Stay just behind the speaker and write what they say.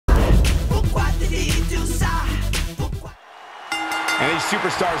these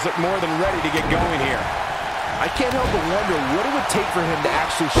superstars look more than ready to get going here. I can't help but wonder what it would take for him to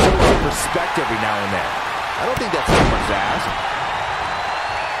actually show some respect every now and then. I don't think that's too much to ask.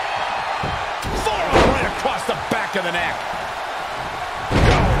 Forearm right across the back of the neck.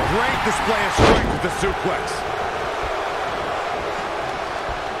 Oh, great display of strength with the suplex.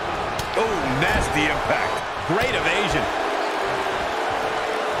 Oh, nasty impact. Great evasion.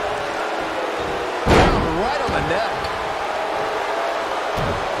 Right on the neck.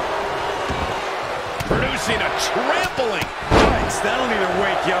 Producing a trampling. Yikes, that'll either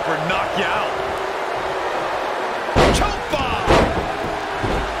wake you up or knock you out. Choke bomb.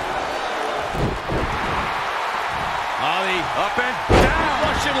 On the up and down.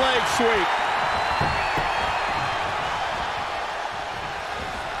 Russian leg sweep.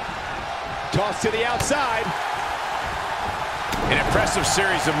 Toss to the outside. An impressive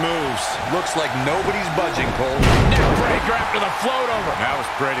series of moves. Looks like nobody's budging, Cole. Neck breaker after the float over. That was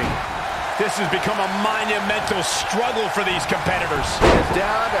pretty. This has become a monumental struggle for these competitors. It's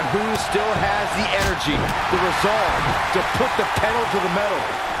down to who still has the energy, the resolve to put the pedal to the metal.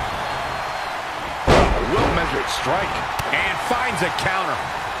 A well-measured strike. And finds a counter.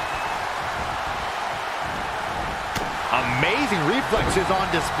 Amazing reflexes on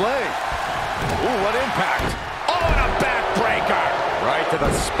display. Ooh, what impact. Oh, and a backbreaker. Right to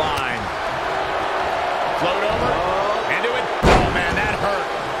the spine. Float over. Into it. Oh, man, that hurt.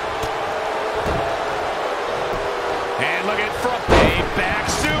 And look at from a back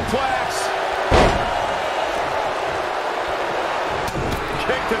suplex.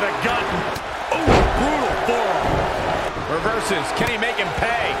 Kick to the gut. Oh, brutal forearm. Reverses. Can he make him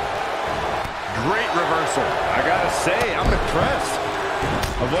pay? Great reversal. I gotta say, I'm impressed.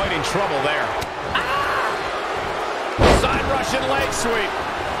 Avoiding trouble there. Side Russian leg sweep.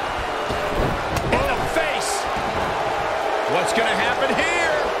 In the face. What's going to happen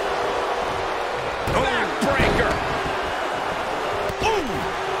here? Backbreaker. Ooh.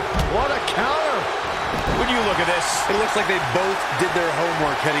 What a counter. When you look at this, It looks like they both did their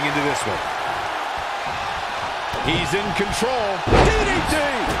homework heading into this one. he's in control. DDT.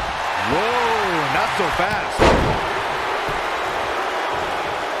 Whoa, not so fast.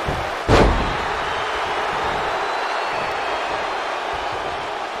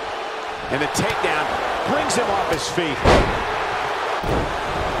 And the takedown brings him off his feet.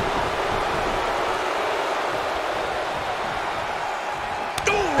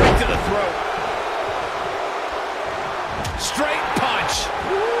 Ooh, right to the throat. Straight punch.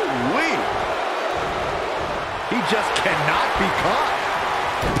 Ooh-wee. He just cannot be caught.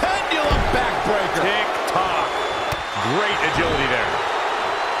 Pendulum backbreaker. Tick-tock. Great agility there.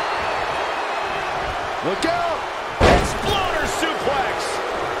 Look out. Exploder suplex.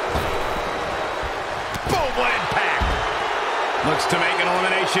 Boom, what impact. Looks to make an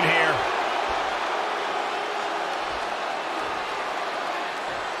elimination here.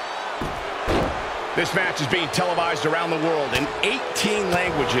 This match is being televised around the world in 18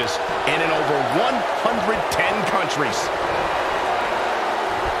 languages and in over 110 countries.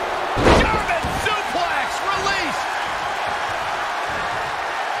 German suplex released.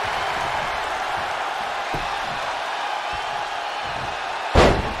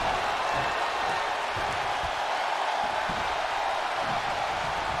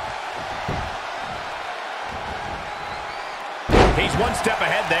 He's one step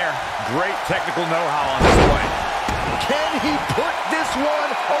ahead there. Great technical know-how on display. Can he put this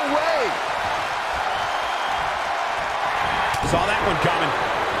one away? Saw that one coming.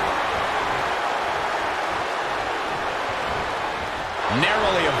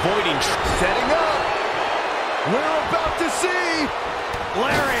 Narrowly avoiding. Setting up. We're about to see.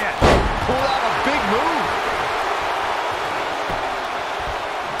 Lariat. Pull out a big move.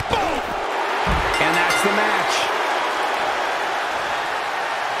 Boom. And that's the match.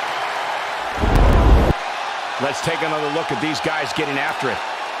 Let's take another look at these guys getting after it.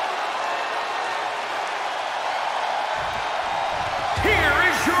 Here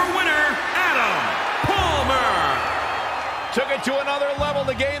is your winner, Adam Palmer. Took it to another level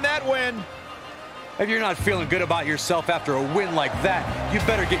to gain that win. If you're not feeling good about yourself after a win like that, you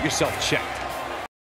better get yourself checked.